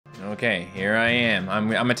Okay, here I am.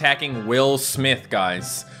 I'm attacking Will Smith,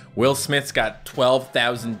 guys. Will Smith's got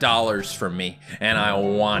 $12,000 from me, and I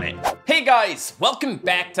want it. Hey guys, welcome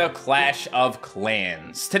back to Clash of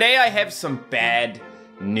Clans. Today I have some bad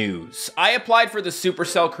news. I applied for the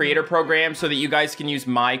Supercell Creator Program so that you guys can use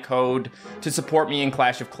my code to support me in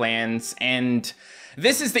Clash of Clans, and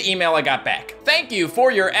this is the email I got back. Thank you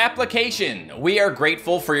for your application. We are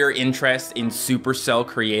grateful for your interest in Supercell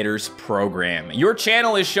Creators Program. Your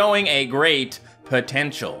channel is showing a great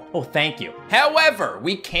potential. Oh, thank you. However,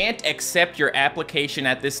 we can't accept your application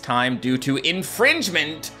at this time due to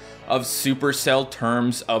infringement of Supercell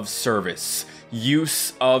terms of service.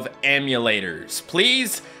 Use of emulators.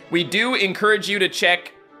 Please, we do encourage you to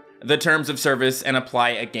check the terms of service and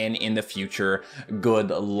apply again in the future. Good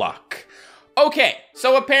luck. Okay,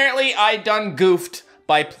 so apparently I done goofed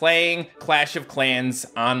by playing Clash of Clans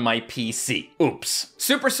on my PC. Oops.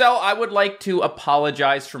 Supercell, I would like to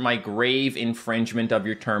apologize for my grave infringement of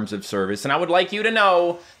your terms of service, and I would like you to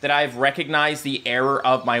know that I've recognized the error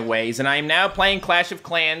of my ways, and I am now playing Clash of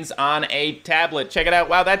Clans on a tablet. Check it out.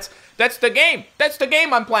 Wow, that's the game. That's the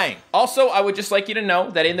game I'm playing. Also, I would just like you to know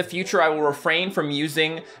that in the future, I will refrain from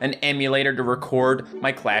using an emulator to record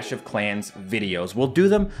my Clash of Clans videos. We'll do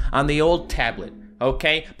them on the old tablet.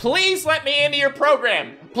 Okay? Please let me into your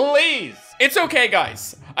program. Please. It's okay,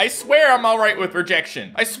 guys. I swear I'm all right with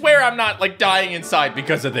rejection. I swear I'm not, like, dying inside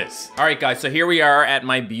because of this. All right, guys, so here we are at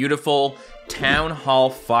my beautiful Town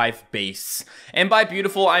Hall 5 base. And by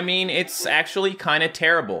beautiful, I mean it's actually kind of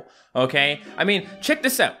terrible, okay? I mean, check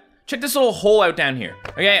this out. Check this little hole out down here,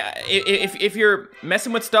 okay? If you're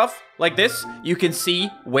messing with stuff like this, you can see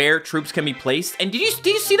where troops can be placed. And did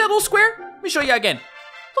you see that little square? Let me show you again.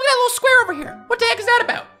 Look at that little square over here. What the heck is that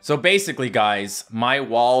about? So basically, guys, my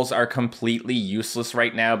walls are completely useless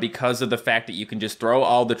right now because of the fact that you can just throw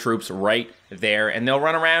all the troops right there and they'll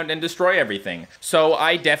run around and destroy everything. So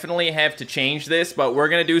I definitely have to change this, but we're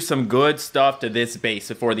gonna do some good stuff to this base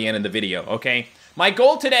before the end of the video, okay? My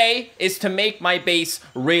goal today is to make my base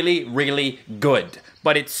really, really good,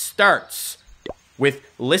 but it starts with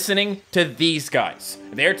listening to these guys.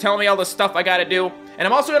 They're telling me all the stuff I gotta do, and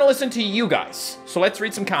I'm also gonna listen to you guys. So let's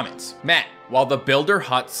read some comments. Matt, while the builder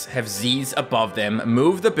huts have Z's above them,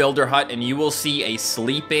 move the builder hut and you will see a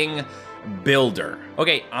sleeping builder.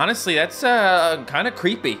 Okay, honestly, that's kind of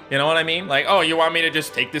creepy. You know what I mean? Like, oh, you want me to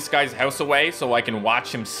just take this guy's house away so I can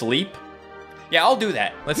watch him sleep? Yeah, I'll do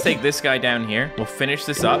that. Let's take this guy down here. We'll finish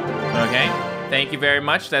this up, okay? Thank you very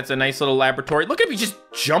much. That's a nice little laboratory. Look at him, he just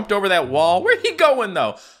jumped over that wall. Where'd he going,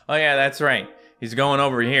 though? Oh, yeah, that's right. He's going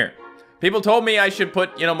over here. People told me I should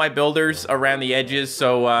put, you know, my builders around the edges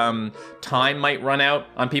so time might run out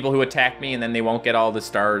on people who attack me and then they won't get all the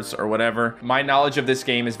stars or whatever. My knowledge of this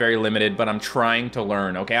game is very limited, but I'm trying to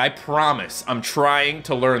learn, okay? I promise I'm trying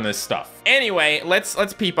to learn this stuff. Anyway,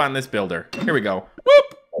 let's peep on this builder. Here we go.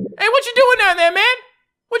 Whoop! Hey, what you doing down there, man?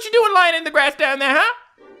 What you doing lying in the grass down there, huh?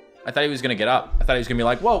 I thought he was gonna get up. I thought he was gonna be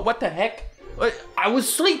like, whoa, what the heck? I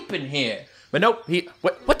was sleeping here. But nope,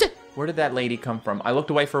 where did that lady come from? I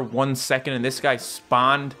looked away for 1 second and this guy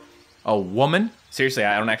spawned a woman? Seriously,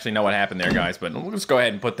 I don't actually know what happened there, guys, but we'll just go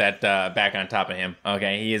ahead and put that back on top of him.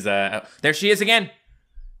 Okay, he is, there she is again.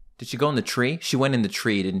 Did she go in the tree? She went in the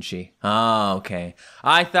tree, didn't she? Oh, okay.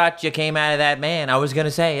 I thought you came out of that man. I was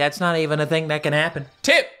gonna say, that's not even a thing that can happen.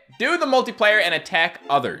 Tip, do the multiplayer and attack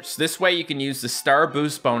others. This way you can use the star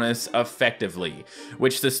boost bonus effectively,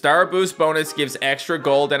 which the star boost bonus gives extra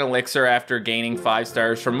gold and elixir after gaining 5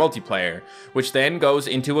 stars from multiplayer, which then goes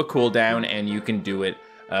into a cooldown and you can do it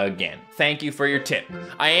again. Thank you for your tip.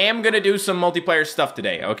 I am gonna do some multiplayer stuff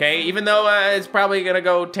today, okay? Even though it's probably gonna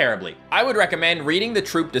go terribly. I would recommend reading the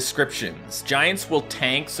troop descriptions. Giants will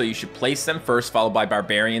tank, so you should place them first, followed by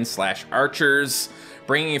barbarians/archers.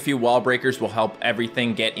 Bringing a few wall breakers will help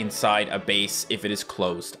everything get inside a base if it is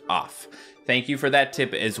closed off. Thank you for that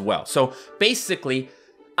tip as well. So basically,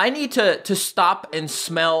 I need to stop and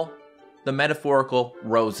smell the metaphorical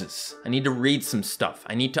roses. I need to read some stuff.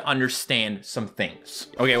 I need to understand some things.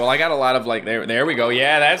 Okay, well, I got a lot of like, there we go.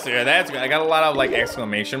 Yeah, that's good. I got a lot of like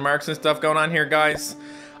exclamation marks and stuff going on here, guys.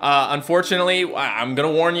 Unfortunately, I'm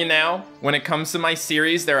gonna warn you now, when it comes to my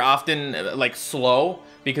series, they're often like slow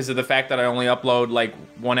because of the fact that I only upload like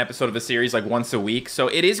 1 episode of a series like once a week. So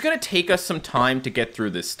it is gonna take us some time to get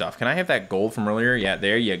through this stuff. Can I have that gold from earlier? Yeah,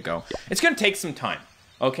 there you go. It's gonna take some time.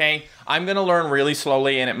 Okay, I'm gonna learn really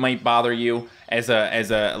slowly, and it might bother you as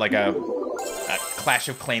a Clash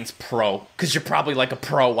of Clans pro, because you're probably like a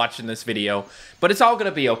pro watching this video. But it's all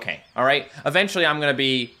gonna be okay. All right. Eventually, I'm gonna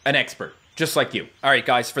be an expert, just like you. All right,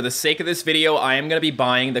 guys. For the sake of this video, I am gonna be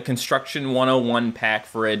buying the Construction 101 pack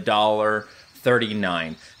for $1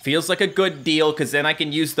 39. Feels like a good deal, because then I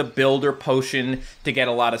can use the builder potion to get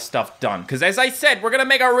a lot of stuff done. Because as I said, we're going to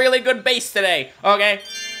make a really good base today, okay?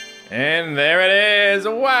 And there it is.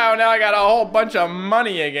 Wow, now I got a whole bunch of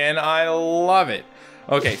money again. I love it.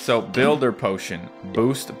 Okay, so builder potion,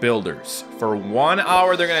 boost builders. For 1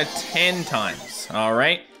 hour, they're going to 10 times, all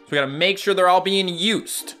right? So we got to make sure they're all being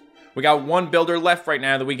used. We got one builder left right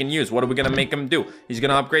now that we can use. What are we gonna make him do? He's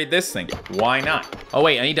gonna upgrade this thing. Why not? Oh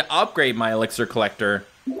wait, I need to upgrade my elixir collector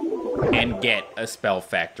and get a spell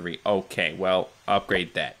factory. Okay, well,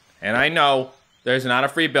 upgrade that. And I know there's not a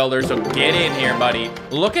free builder, so get in here, buddy.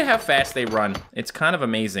 Look at how fast they run. It's kind of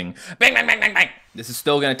amazing. Bang, bang, bang, bang, bang. This is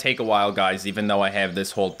still gonna take a while, guys, even though I have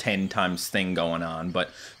this whole 10 times thing going on. But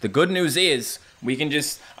the good news is we can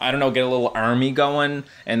just, I don't know, get a little army going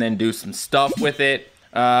and then do some stuff with it.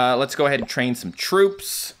 Let's go ahead and train some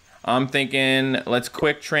troops. I'm thinking let's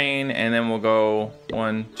quick train and then we'll go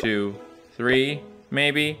 1, 2, 3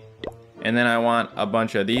 maybe. And then I want a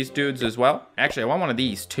bunch of these dudes as well. Actually, I want one of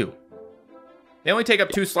these too. They only take up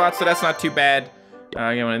 2 slots, so that's not too bad.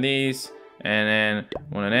 Get one of these and then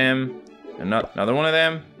one of them, another one of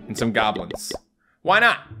them, and some goblins. Why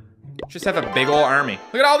not? Just have a big old army.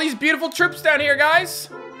 Look at all these beautiful troops down here, guys.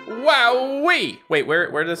 Wowee. Wait,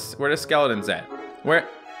 where the skeletons at? Where?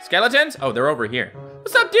 Skeletons? Oh, they're over here.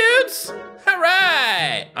 What's up, dudes? All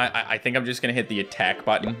right. I think I'm just gonna hit the attack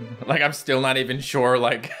button. Like, I'm still not even sure,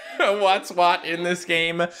 like, what's what in this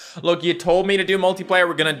game. Look, you told me to do multiplayer.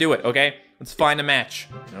 We're gonna do it, okay? Let's find a match.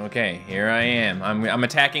 Okay, here I am. I'm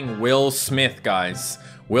attacking Will Smith, guys.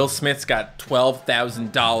 Will Smith's got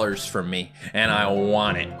 $12,000 from me, and I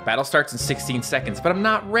want it. Battle starts in 16 seconds, but I'm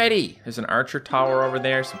not ready. There's an archer tower over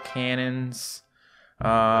there, some cannons.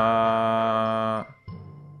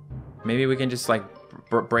 Maybe we can just like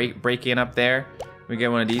break in up there. We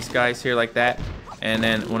get one of these guys here like that, and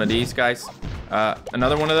then one of these guys,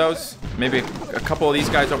 another one of those, maybe a couple of these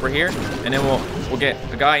guys over here, and then we'll get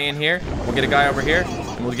a guy in here. We'll get a guy over here,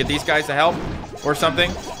 and we'll get these guys to help or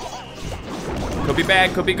something. Could be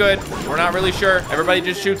bad, could be good. We're not really sure. Everybody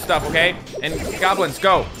just shoot stuff, okay? And goblins,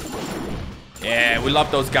 go. Yeah, we love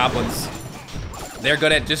those goblins. They're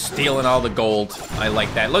good at just stealing all the gold. I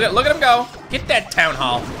like that. Look at them go. Get that town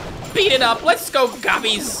hall. Beat it up. Let's go,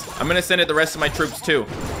 gobbies. I'm gonna send it the rest of my troops too,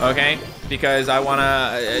 okay? Because I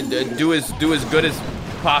wanna do as good as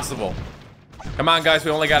possible. Come on, guys.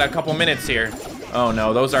 We only got a couple minutes here. Oh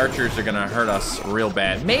no, those archers are gonna hurt us real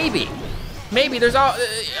bad. Maybe there's all.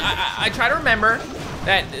 I try to remember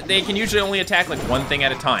that they can usually only attack like one thing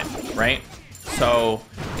at a time, right? So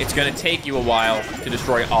it's gonna take you a while to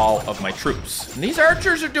destroy all of my troops. And these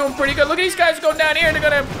archers are doing pretty good. Look at these guys going down here.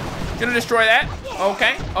 They're gonna destroy that.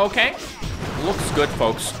 Okay. Looks good,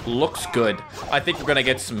 folks. Looks good. I think we're gonna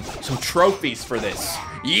get some trophies for this.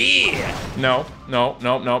 Yeah. No.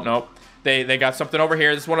 They got something over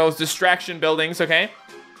here. This is one of those distraction buildings. Okay.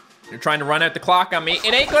 They're trying to run out the clock on me.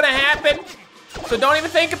 It ain't gonna happen. So don't even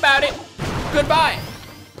think about it. Goodbye.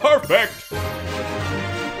 Perfect.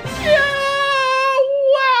 Yeah.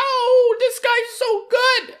 This guy's so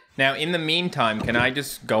good. Now, in the meantime, can I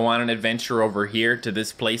just go on an adventure over here to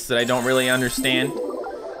this place that I don't really understand?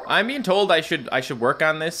 I'm being told I should work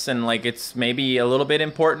on this and like it's maybe a little bit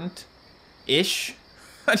important-ish.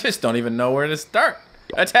 I just don't even know where to start.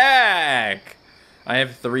 Attack! I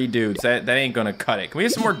have 3 dudes. That ain't gonna cut it. Can we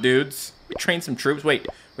get some more dudes? Train some troops? Wait,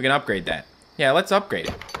 we can upgrade that. Yeah, let's upgrade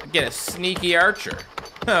it. Get a sneaky archer.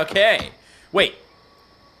 Okay. Wait.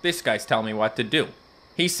 This guy's telling me what to do.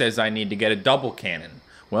 He says I need to get a double cannon.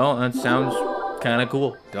 Well, that sounds kind of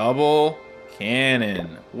cool. Double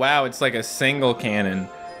cannon. Wow, it's like a single cannon,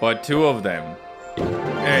 but 2 of them.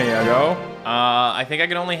 There you go. I think I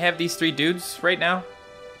can only have these 3 dudes right now.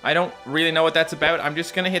 I don't really know what that's about. I'm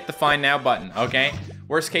just gonna hit the find now button, okay?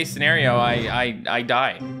 Worst case scenario, I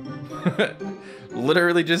die.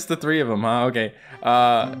 Literally just the 3 of them, huh? Okay.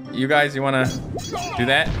 You guys, you wanna do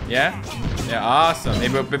that? Yeah? Yeah, awesome.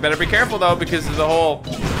 Maybe we better be careful though because of the whole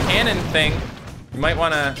cannon thing. You might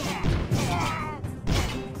wanna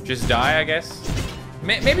just die, I guess.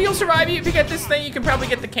 Maybe you'll survive. If you get this thing, you can probably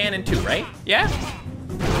get the cannon too, right? Yeah?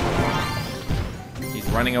 He's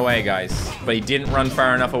running away, guys. But he didn't run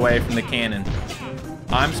far enough away from the cannon.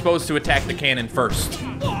 I'm supposed to attack the cannon first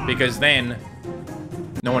because then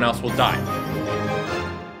no one else will die.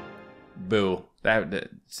 Boo.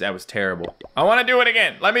 That was terrible. I want to do it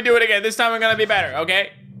again. Let me do it again. This time I'm gonna be better, okay?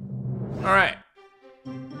 All right.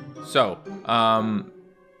 So, all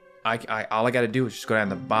I gotta do is just go down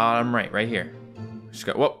the bottom right here. Just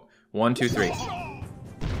go, whoop, 1, 2, 3.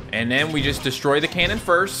 And then we just destroy the cannon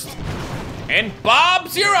first. And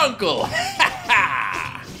Bob's your uncle.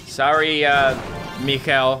 Sorry,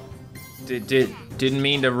 Mikhail. Didn't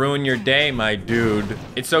mean to ruin your day, my dude.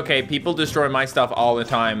 It's okay. People destroy my stuff all the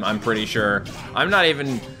time, I'm pretty sure. I'm not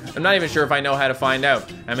even sure if I know how to find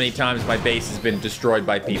out how many times my base has been destroyed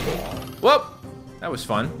by people. Whoop! That was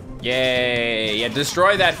fun. Yay! Yeah,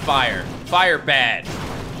 destroy that fire. Fire bad.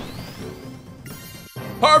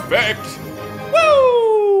 Perfect!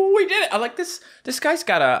 Woo! We did it! I like this. This guy's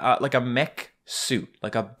got a like a mech suit,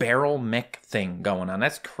 like a barrel mech thing going on.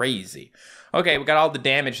 That's crazy. Okay, we got all the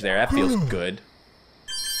damage there. That feels good.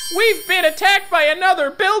 We've been attacked by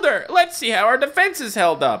another builder. Let's see how our defenses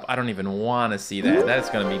held up. I don't even want to see that. That's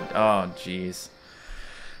gonna be, oh jeez.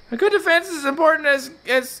 A good defense is as important as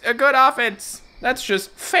a good offense. That's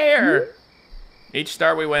just fair. Each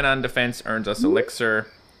star we win on defense earns us elixir.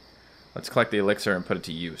 Let's collect the elixir and put it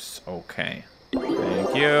to use. Okay.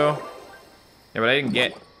 Thank you. Yeah, but I didn't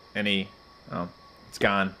get any. Oh, it's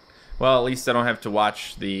gone. Well, at least I don't have to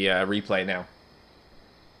watch the replay now.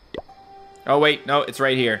 Oh, wait. No, it's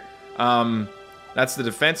right here. That's the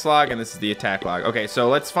defense log, and this is the attack log. Okay, so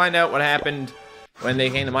let's find out what happened when they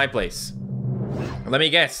came to my place. Let me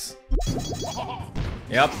guess.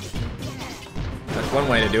 Yep. That's one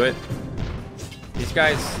way to do it. These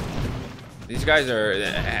guys are,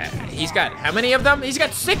 he's got, how many of them? He's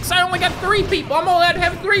got 6, I only got 3 people. I'm allowed to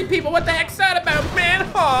have 3 people. What the heck's that about, man?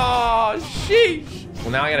 Oh, sheesh. Well,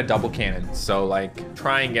 now I got a double cannon, so like,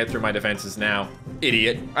 try and get through my defenses now.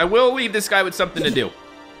 Idiot. I will leave this guy with something to do.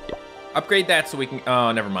 Upgrade that so we can,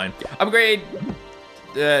 oh, never mind. Upgrade,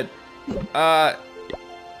 upgrade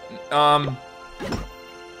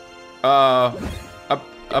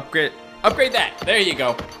that. There you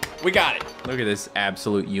go. We got it. Look at this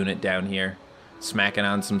absolute unit down here. Smacking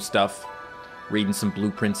on some stuff. Reading some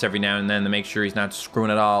blueprints every now and then to make sure he's not screwing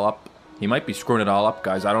it all up. He might be screwing it all up,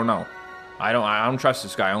 guys. I don't know. I don't trust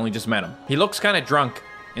this guy. I only just met him. He looks kind of drunk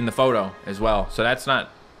in the photo as well. So that's not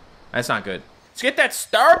good. Let's get that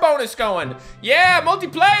star bonus going. Yeah,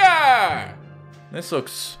 multiplayer. This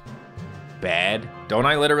looks bad. Don't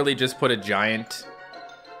I literally just put a giant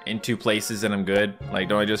in 2 places and I'm good? Like,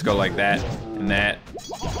 don't I just go like that, and then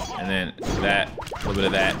that, a little bit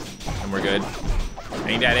of that, and we're good?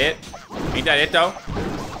 Ain't that it? Ain't that it, though?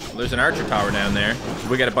 Well, there's an archer tower down there.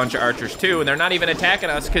 We got a bunch of archers, too, and they're not even attacking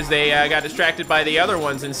us because they got distracted by the other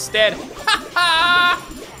ones instead. Ha ha!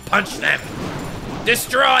 Punch them!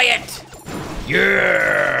 Destroy it!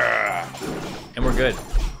 Yeah! And we're good.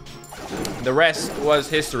 The rest was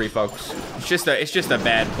history, folks. It's just a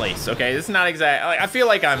bad place, okay? This is not exact. I feel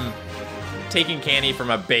like I'm taking candy from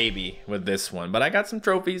a baby with this one, but I got some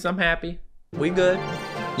trophies. I'm happy. We good.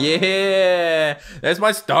 Yeah, that's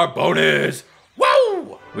my star bonus.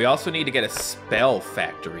 Whoa! We also need to get a spell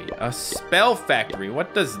factory. A spell factory.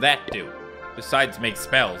 What does that do? Besides make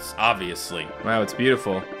spells, obviously. Wow, it's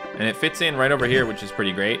beautiful, and it fits in right over here, which is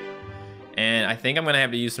pretty great. And I think I'm gonna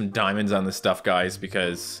have to use some diamonds on this stuff, guys,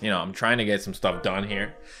 because, you know, I'm trying to get some stuff done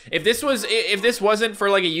here. If this wasn't for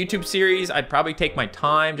like a YouTube series, I'd probably take my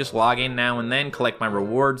time, just log in now and then, collect my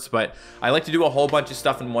rewards, but I like to do a whole bunch of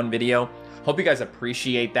stuff in one video. Hope you guys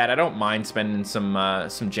appreciate that. I don't mind spending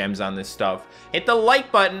some gems on this stuff. Hit the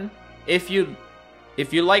like button if you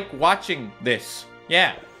like watching this.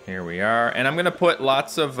 Yeah, here we are. And I'm gonna put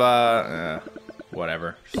lots of,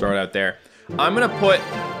 whatever, just throw it out there. I'm gonna put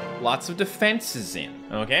lots of defenses in,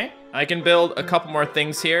 okay? I can build a couple more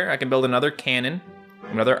things here. I can build another cannon,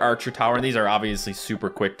 another archer tower, and these are obviously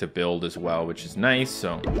super quick to build as well, which is nice,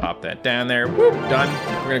 so pop that down there. Whoop, done.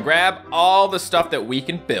 We're gonna grab all the stuff that we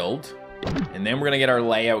can build, and then we're gonna get our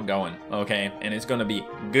layout going, okay? And it's gonna be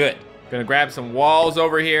good. Gonna grab some walls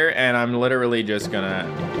over here, and I'm literally just gonna,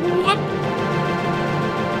 whoop.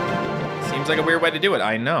 Seems like a weird way to do it,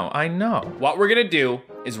 I know. What we're gonna do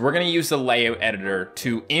is we're gonna use the layout editor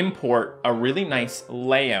to import a really nice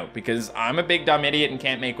layout because I'm a big dumb idiot and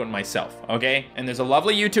can't make one myself, okay? And there's a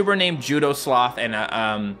lovely YouTuber named Judo Sloth, and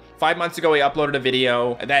 5 months ago he uploaded a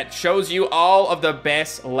video that shows you all of the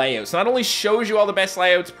best layouts. Not only shows you all the best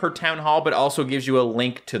layouts per town hall, but also gives you a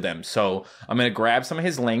link to them. So I'm gonna grab some of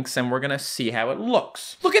his links and we're gonna see how it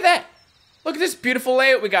looks. Look at that! Look at this beautiful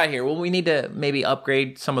layout we got here. Well, we need to maybe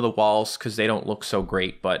upgrade some of the walls because they don't look so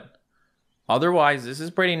great, but otherwise, this is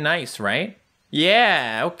pretty nice, right?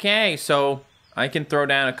 Yeah, okay, so I can throw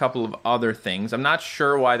down a couple of other things. I'm not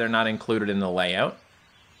sure why they're not included in the layout,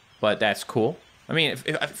 but that's cool. I mean,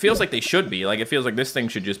 it feels like they should be. Like, it feels like this thing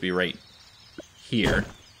should just be right here.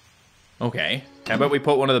 Okay, how about we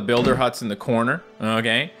put one of the builder huts in the corner,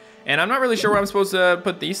 okay? And I'm not really sure where I'm supposed to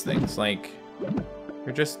put these things. Like,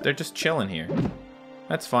 they're just chilling here.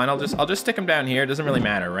 That's fine, I'll just stick them down here. It doesn't really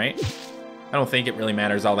matter, right? I don't think it really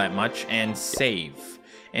matters all that much. And save.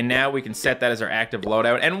 And now we can set that as our active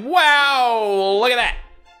loadout. And wow, look at that.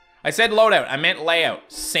 I said loadout, I meant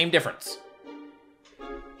layout. Same difference.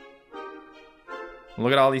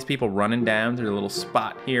 Look at all these people running down to their little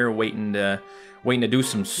spot here, waiting to do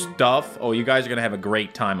some stuff. Oh, you guys are gonna have a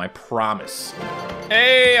great time, I promise.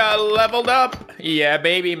 Hey, I leveled up. Yeah,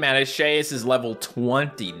 baby, MattShea is level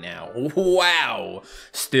 20 now. Wow.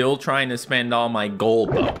 Still trying to spend all my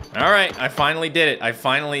gold, though. All right, I finally did it. I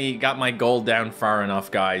finally got my gold down far enough,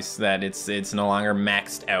 guys, that it's no longer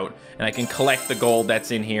maxed out, and I can collect the gold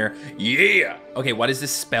that's in here. Yeah. Okay, what is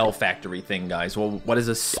this spell factory thing, guys? Well, what is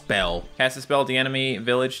a spell? Cast a spell at the enemy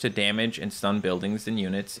village to damage and stun buildings and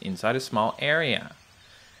units inside a small area.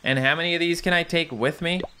 And how many of these can I take with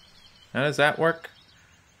me? How does that work?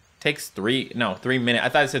 Takes 3 minutes. I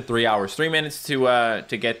thought it said 3 hours. 3 minutes to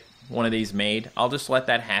get one of these made. I'll just let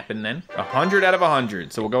that happen then. 100 out of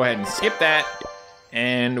 100. So we'll go ahead and skip that,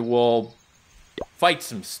 and we'll fight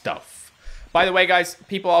some stuff. By the way, guys,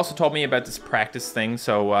 people also told me about this practice thing.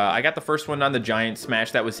 So I got the first one on the giant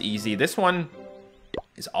smash. That was easy. This one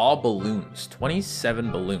is all balloons.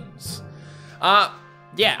 27 balloons.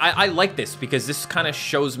 Yeah, I like this because this kind of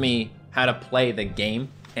shows me how to play the game,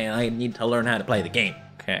 and I need to learn how to play the game.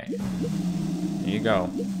 Okay, here you go.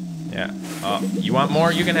 Yeah. You want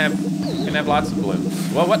more? You can have lots of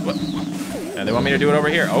balloons. Well, what? And they want me to do it over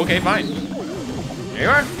here. Okay, fine. Here you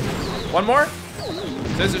are. One more.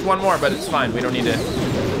 It says there's one more, but it's fine. We don't need to.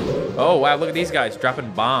 Oh wow! Look at these guys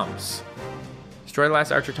dropping bombs. Destroy the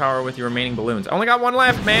last archer tower with your remaining balloons. I only got one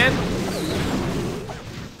left, man.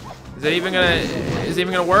 Is it even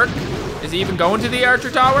gonna work? Is he even going to the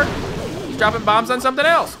archer tower? He's dropping bombs on something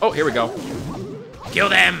else. Oh, here we go. Kill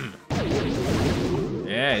them!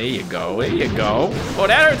 Yeah, there you go, there you go. Oh,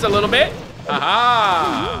 that hurts a little bit.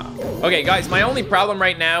 Aha! Okay, guys, my only problem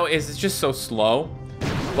right now is it's just so slow.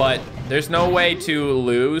 But there's no way to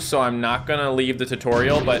lose, so I'm not gonna leave the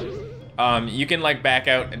tutorial, but you can like back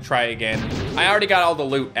out and try again. I already got all the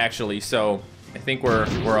loot, actually, so I think we're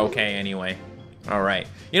okay anyway. All right.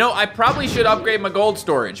 You know, I probably should upgrade my gold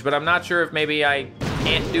storage, but I'm not sure if maybe I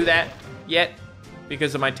can't do that yet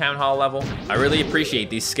because of my town hall level. I really appreciate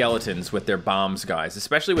these skeletons with their bombs, guys,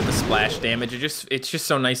 especially with the splash damage. It's just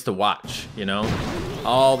so nice to watch, you know?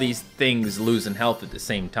 All these things losing health at the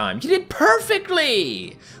same time. You did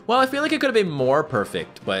perfectly! Well, I feel like it could have been more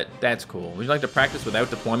perfect, but that's cool. Would you like to practice without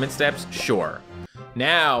deployment steps? Sure.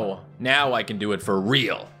 Now I can do it for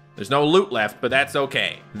real. There's no loot left, but that's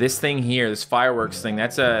okay. This thing here, this fireworks thing,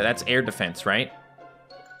 that's air defense, right?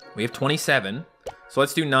 We have 27. So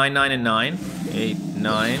let's do 9, 9, and 9. 8,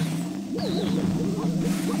 9.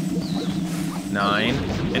 9,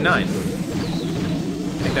 and 9.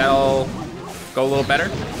 Think that'll go a little better.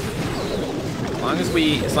 As long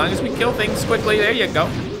as we kill things quickly, there you go.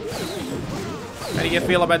 How do you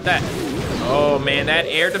feel about that? Oh man, that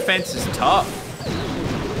air defense is tough.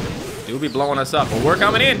 You'll be blowing us up. Well, we're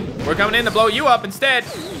coming in. We're coming in to blow you up instead.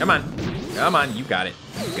 Come on. Come on. You got it.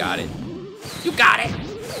 You got it. You got it.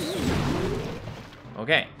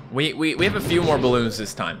 Okay. We have a few more balloons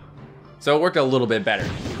this time. So it worked a little bit better.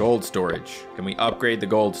 Gold storage. Can we upgrade the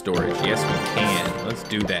gold storage? Yes, we can. Let's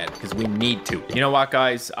do that because we need to. You know what,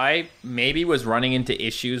 guys? I maybe was running into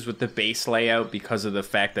issues with the base layout because of the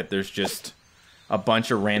fact that there's just a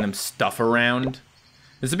bunch of random stuff around.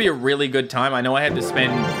 This would be a really good time. I know I had to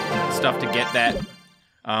spend stuff to get that,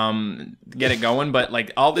 get it going, but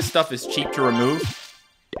like all this stuff is cheap to remove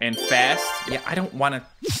and fast. Yeah, I don't want to,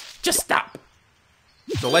 just stop.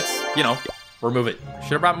 So let's, you know, remove it.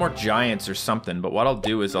 Should have brought more giants or something, but what I'll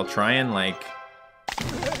do is I'll try and like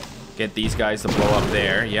get these guys to blow up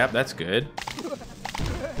there. Yep, that's good.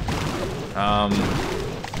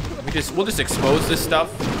 We'll just expose this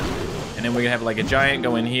stuff, and then we can have like a giant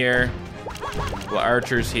go in here. Well,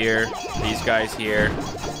 archers here, these guys here,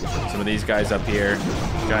 some of these guys up here,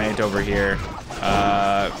 giant over here,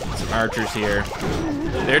 some archers here.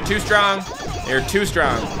 They're too strong. They're too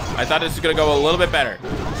strong. I thought this was gonna go a little bit better.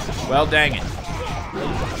 Well, dang it.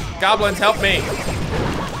 Goblins, help me.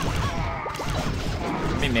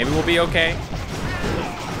 I mean, maybe we'll be okay.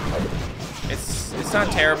 It's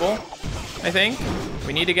not terrible, I think.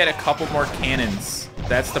 We need to get a couple more cannons.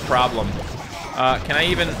 That's the problem. Can I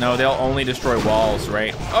even? No, they'll only destroy walls,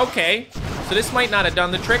 right? Okay, so this might not have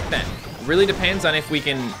done the trick then. It really depends on if we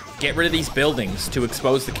can get rid of these buildings to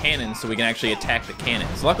expose the cannons so we can actually attack the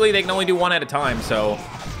cannons. Luckily, they can only do one at a time, so,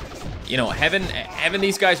 you know, having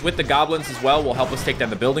these guys with the goblins as well will help us take down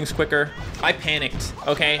the buildings quicker. I panicked,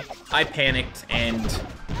 okay? I panicked, and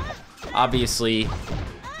obviously,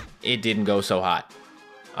 it didn't go so hot.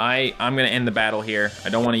 I'm gonna end the battle here. I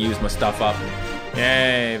don't want to use my stuff up.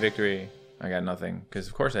 Yay, victory. I got nothing, because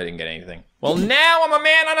of course I didn't get anything. Well, now I'm a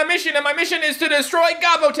man on a mission, and my mission is to destroy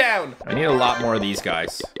Gobbo Town. I need a lot more of these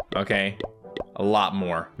guys, okay? A lot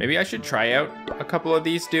more. Maybe I should try out a couple of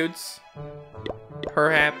these dudes.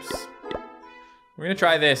 Perhaps. We're gonna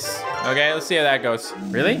try this. Okay, let's see how that goes.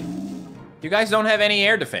 Really? You guys don't have any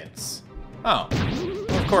air defense. Oh,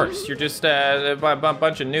 well, of course. You're just a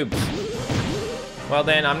bunch of noobs. Well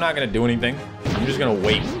then, I'm not gonna do anything. I'm just gonna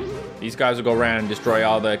wait. These guys will go around and destroy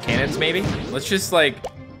all the cannons, maybe? Let's just, like,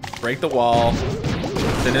 break the wall.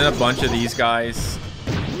 Send in a bunch of these guys.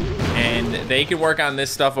 And they can work on this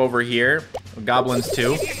stuff over here. Goblins,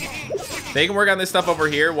 too. They can work on this stuff over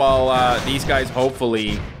here while these guys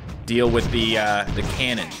hopefully deal with the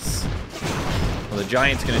cannons. Well, the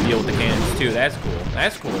giant's gonna deal with the cannons, too. That's cool.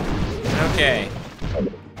 That's cool. Okay.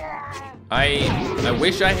 I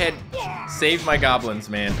wish I had saved my goblins,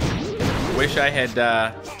 man. Wish I had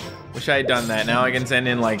done that. Now I can send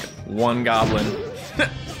in like one goblin.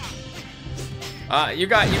 You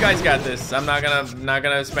guys got this. I'm not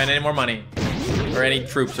gonna spend any more money or any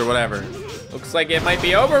troops or whatever. Looks like it might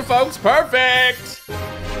be over, folks. Perfect.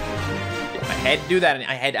 I had to do that, and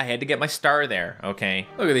I had to get my star there. Okay.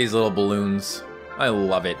 Look at these little balloons. I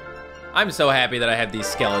love it. I'm so happy that I have these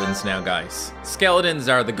skeletons now, guys. Skeletons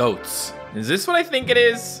are the goats. Is this what I think it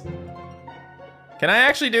is? Can I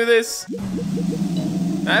actually do this?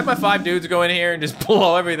 I have my 5 dudes go in here and just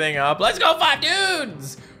blow everything up. Let's go, 5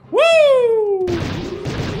 dudes! Woo!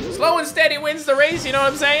 Slow and steady wins the race, you know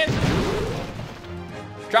what I'm saying?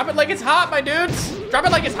 Drop it like it's hot, my dudes. Drop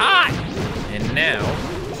it like it's hot. And now,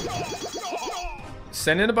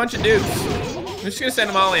 send in a bunch of dudes. I'm just gonna send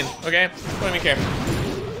them all in, okay? Don't even care.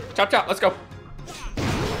 Chop, chop, let's go.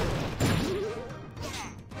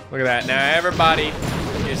 Look at that, now everybody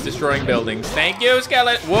is destroying buildings. Thank you,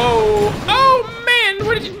 skeleton. Whoa, oh man,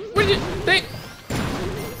 what did you,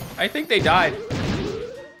 I think they died.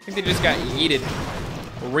 I think they just got yeeted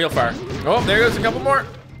real far. Oh, there goes a couple more.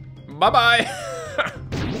 Bye-bye.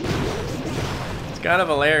 It's kind of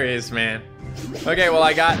hilarious, man. Okay, well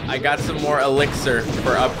I got some more elixir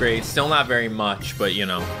for upgrades. Still not very much, but you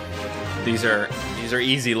know, these are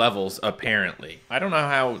easy levels apparently. I don't know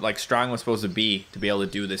how like strong I'm supposed to be able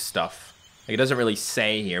to do this stuff. Like, it doesn't really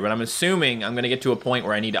say here, but I'm assuming I'm gonna get to a point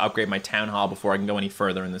where I need to upgrade my town hall before I can go any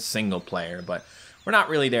further in the single player, but we're not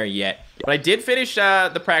really there yet. But I did finish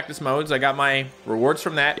the practice modes. I got my rewards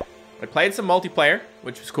from that. I played some multiplayer,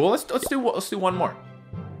 which was cool. Let's do one more.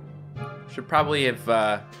 Should probably have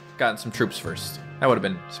gotten some troops first. That would have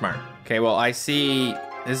been smart. Okay, well I see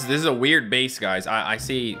this is a weird base, guys. I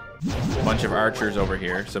see a bunch of archers over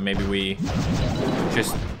here, so maybe we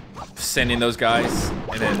just send in those guys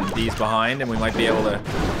and then these behind, and we might be able to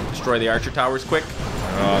destroy the archer towers quick.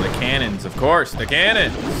 Oh, the cannons, of course, the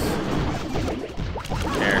cannons.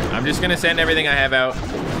 Here, I'm just gonna send everything I have out.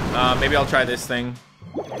 Maybe I'll try this thing.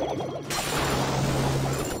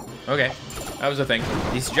 Okay, that was a thing.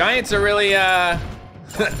 These giants are really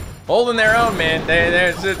holding their own, man.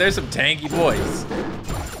 There's some tanky boys.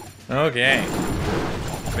 Okay,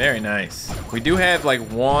 very nice. We do have like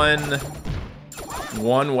one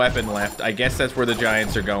weapon left. I guess that's where the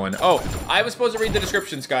giants are going. Oh, I was supposed to read the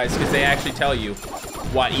descriptions, guys, because they actually tell you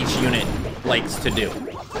what each unit likes to do.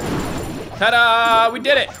 Ta-da! We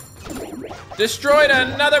did it! Destroyed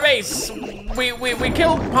another base! We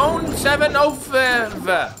killed Pwn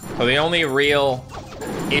 705. So the only real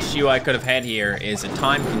issue I could have had here is a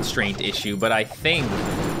time constraint issue, but I think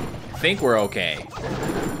we're okay.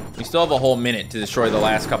 We still have a whole minute to destroy the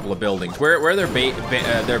last couple of buildings. Where are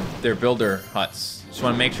their builder huts? Just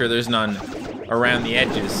want to make sure there's none around the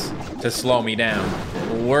edges to slow me down.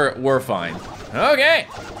 We're fine. Okay.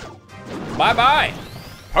 Bye-bye.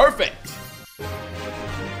 Perfect.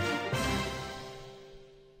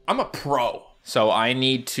 I'm a pro. So I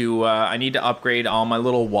need to upgrade all my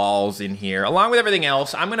little walls in here, along with everything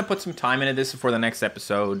else. I'm gonna put some time into this before the next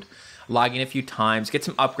episode. Log in a few times, get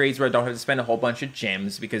some upgrades where I don't have to spend a whole bunch of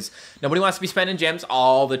gems, because nobody wants to be spending gems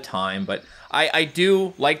all the time. But I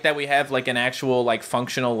do like that we have like an actual like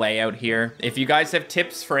functional layout here. If you guys have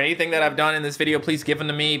tips for anything that I've done in this video, please give them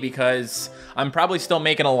to me, because I'm probably still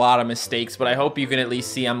making a lot of mistakes, but I hope you can at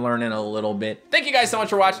least see I'm learning a little bit. Thank you guys so much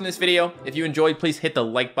for watching this video. If you enjoyed, please hit the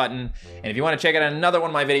like button. And if you want to check out another one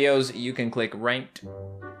of my videos, you can click right